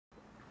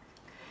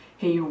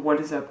Hey, what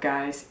is up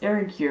guys?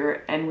 Aaron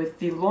here, and with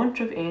the launch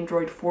of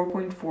Android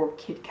 4.4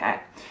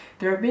 Kitkat,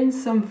 there have been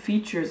some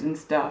features and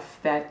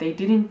stuff that they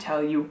didn't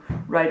tell you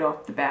right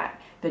off the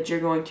bat that you're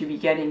going to be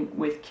getting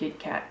with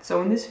Kitkat.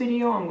 So in this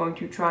video, I'm going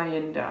to try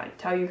and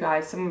tell you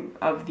guys some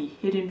of the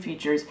hidden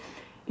features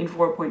in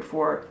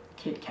 4.4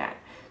 Kitkat.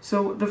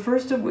 So the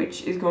first of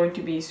which is going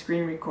to be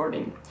screen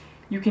recording.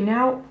 You can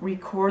now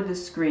record the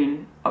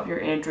screen of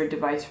your Android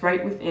device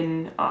right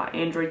within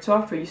Android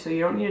software, so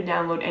you don't need to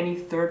download any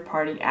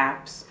third-party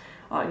apps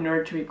in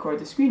order to record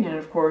the screen. And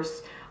of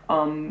course,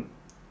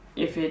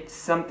 if it's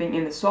something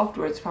in the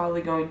software, it's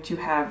probably going to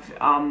have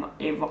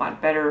a lot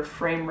better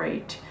frame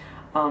rate,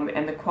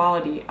 and the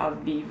quality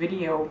of the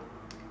video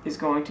is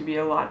going to be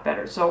a lot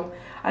better. So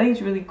I think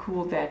it's really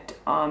cool that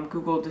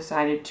Google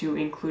decided to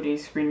include a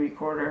screen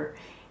recorder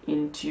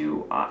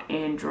into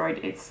Android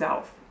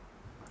itself.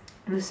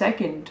 The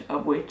second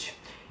of which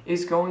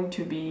is going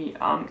to be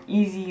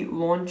easy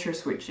launcher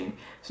switching.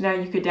 So now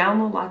you could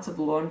download lots of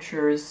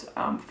launchers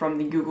from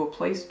the Google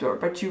Play Store,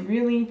 but you're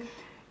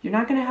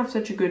not going to have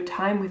such a good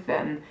time with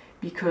them,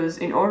 because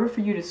in order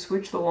for you to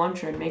switch the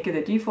launcher and make it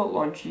the default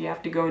launcher, you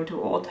have to go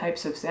into all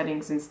types of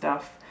settings and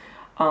stuff.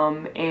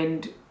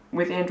 And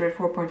with Android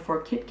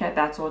 4.4 Kitkat,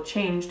 that's all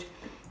changed.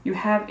 You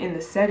have in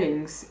the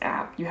settings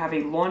app, you have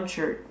a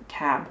launcher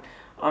tab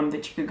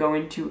that you could go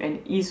into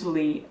and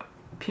easily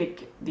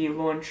pick the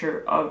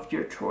launcher of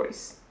your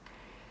choice.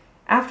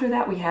 After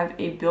that, we have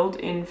a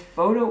built-in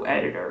photo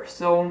editor.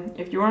 So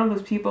if you're one of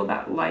those people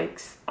that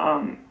likes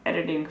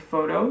editing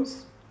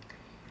photos,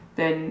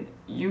 then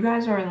you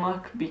guys are in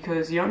luck,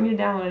 because you don't need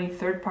to download any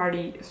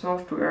third-party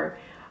software.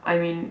 I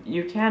mean,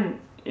 you can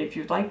if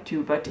you'd like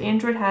to, but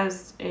Android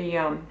has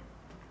a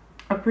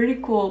pretty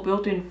cool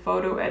built-in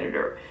photo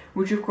editor,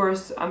 which of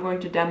course I'm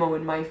going to demo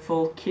in my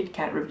full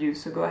Kitkat review,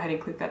 so go ahead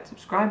and click that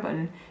subscribe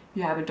button if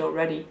you haven't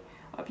already,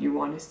 if you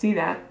want to see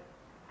that.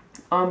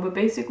 But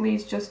basically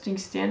it's just a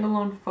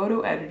standalone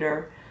photo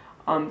editor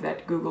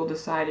that Google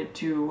decided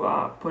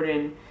to put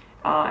in,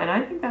 and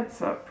I think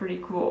that's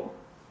pretty cool.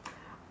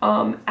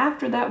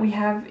 After that, we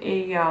have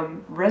a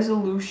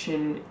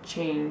resolution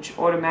change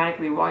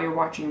automatically while you're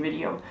watching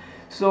video.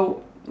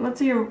 So let's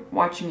say you're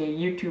watching a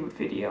YouTube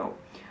video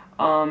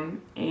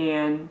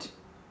and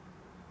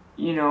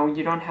you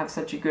don't have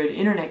such a good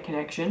internet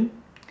connection.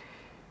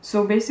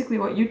 So basically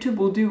what YouTube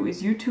will do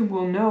is YouTube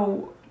will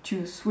know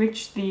to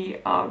switch the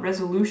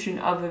resolution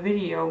of the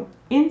video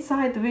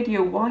inside the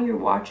video while you're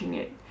watching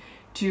it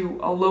to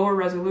a lower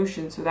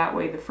resolution, so that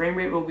way the frame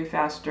rate will be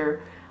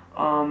faster,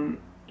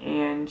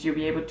 and you'll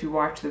be able to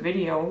watch the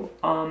video.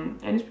 And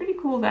it's pretty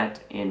cool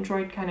that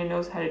Android kind of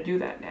knows how to do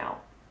that now.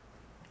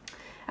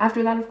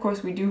 After that, of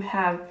course, we do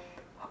have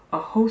a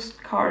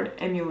host card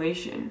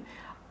emulation.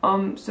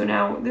 So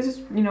now this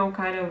is,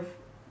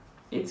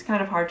 it's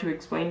kind of hard to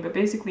explain, but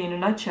basically in a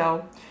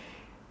nutshell,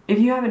 if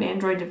you have an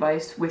Android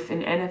device with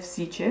an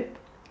NFC chip,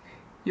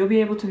 you'll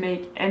be able to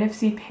make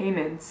NFC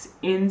payments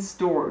in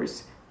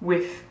stores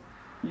with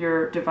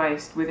your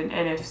device with an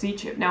NFC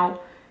chip. Now,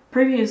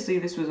 previously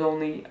this was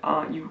only,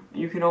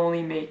 you could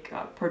only make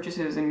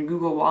purchases in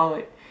Google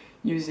Wallet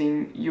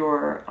using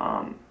your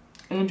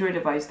Android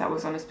device that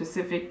was on a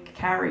specific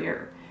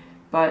carrier.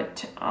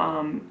 But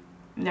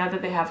now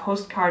that they have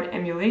host card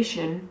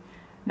emulation,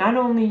 not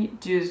only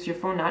does your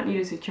phone not need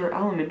a secure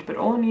element, but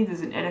all it needs is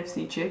an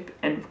NFC chip,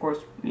 and of course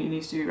it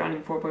needs to be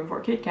running 4.4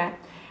 Kitkat,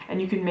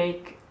 and you can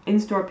make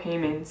in-store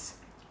payments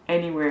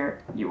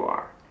anywhere you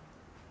are.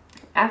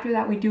 After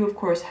that, we do of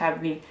course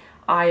have the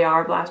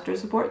IR blaster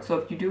support. So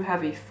if you do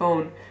have a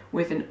phone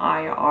with an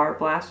IR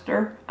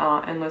blaster,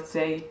 and let's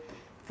say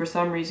for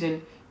some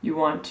reason you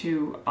want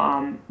to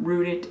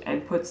root it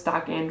and put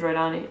stock Android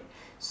on it,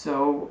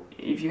 so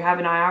if you have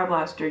an IR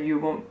blaster, you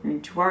won't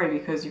need to worry,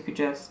 because you could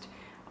just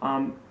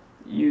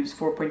use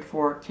 4.4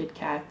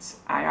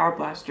 Kitkat's IR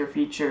blaster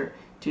feature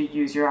to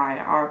use your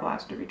IR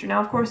blaster feature.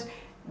 Now, of course,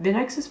 the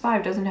Nexus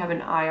 5 doesn't have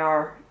an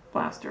IR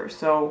blaster,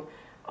 so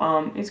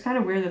it's kind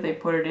of weird that they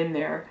put it in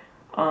there,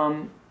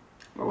 or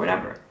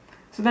whatever.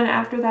 So then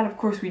after that, of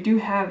course, we do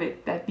have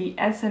it that the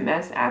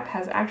SMS app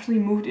has actually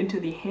moved into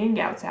the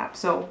Hangouts app.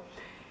 So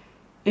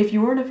if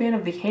you weren't a fan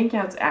of the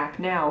Hangouts app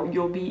now,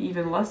 you'll be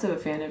even less of a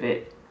fan of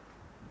it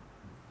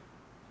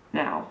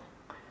now.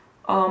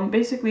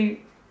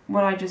 Basically,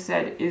 what I just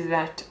said is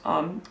that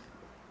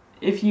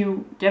if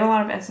you get a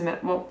lot of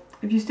SMS, well,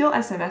 if you still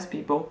SMS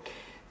people,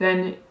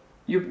 then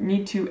you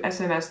need to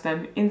SMS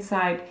them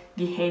inside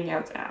the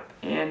Hangouts app.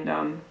 And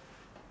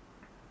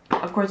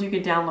of course, you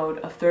could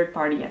download a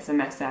third-party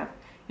SMS app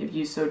if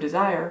you so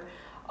desire.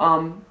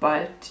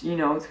 But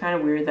it's kind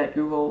of weird that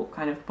Google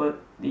kind of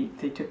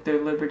they took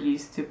their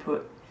liberties to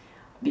put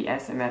the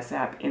SMS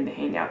app in the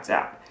Hangouts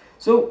app.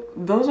 So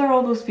those are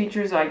all those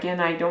features.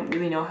 Again, I don't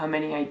really know how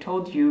many I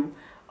told you,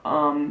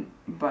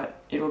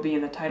 but it will be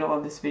in the title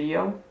of this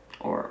video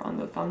or on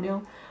the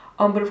thumbnail.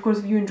 But of course,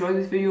 if you enjoyed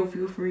this video,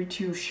 feel free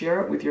to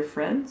share it with your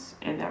friends,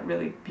 and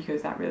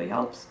because that really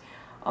helps.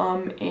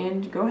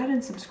 And go ahead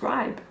and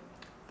subscribe.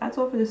 That's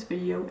all for this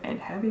video, and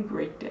have a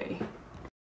great day.